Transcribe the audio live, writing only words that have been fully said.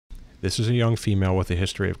This is a young female with a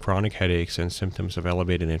history of chronic headaches and symptoms of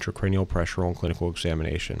elevated intracranial pressure on clinical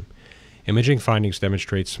examination. Imaging findings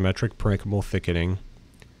demonstrate symmetric parenchymal thickening,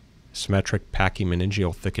 symmetric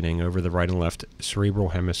pachymeningeal thickening over the right and left cerebral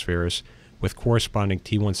hemispheres with corresponding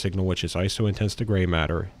T1 signal, which is isointense to gray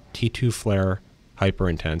matter, T2 FLAIR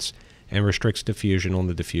hyperintense, and restricts diffusion on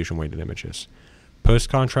the diffusion-weighted images.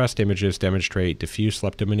 Postcontrast images demonstrate diffuse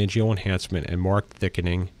leptomeningeal enhancement and marked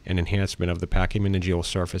thickening and enhancement of the pachymeningeal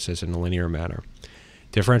surfaces in a linear manner.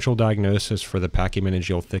 Differential diagnosis for the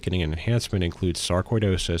pachymeningeal thickening and enhancement includes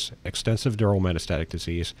sarcoidosis, extensive dural metastatic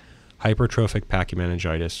disease, hypertrophic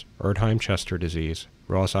pachymeningitis, Erdheim-Chester disease,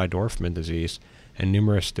 Rosai Dorfman disease, and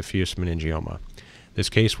numerous diffuse meningioma. This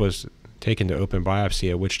case was taken to open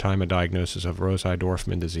biopsy, at which time a diagnosis of Rosai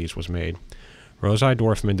Dorfman disease was made. Rosai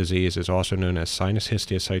Dorfman disease is also known as sinus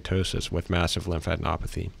histiocytosis with massive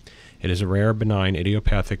lymphadenopathy. It is a rare, benign,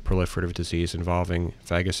 idiopathic proliferative disease involving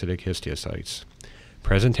phagocytic histiocytes.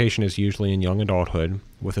 Presentation is usually in young adulthood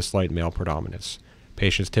with a slight male predominance.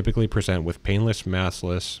 Patients typically present with painless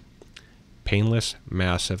massive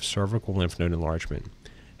cervical lymph node enlargement.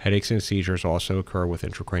 Headaches and seizures also occur with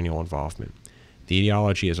intracranial involvement. The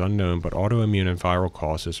etiology is unknown, but autoimmune and viral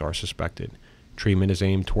causes are suspected. Treatment is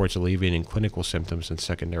aimed towards alleviating clinical symptoms and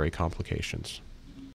secondary complications.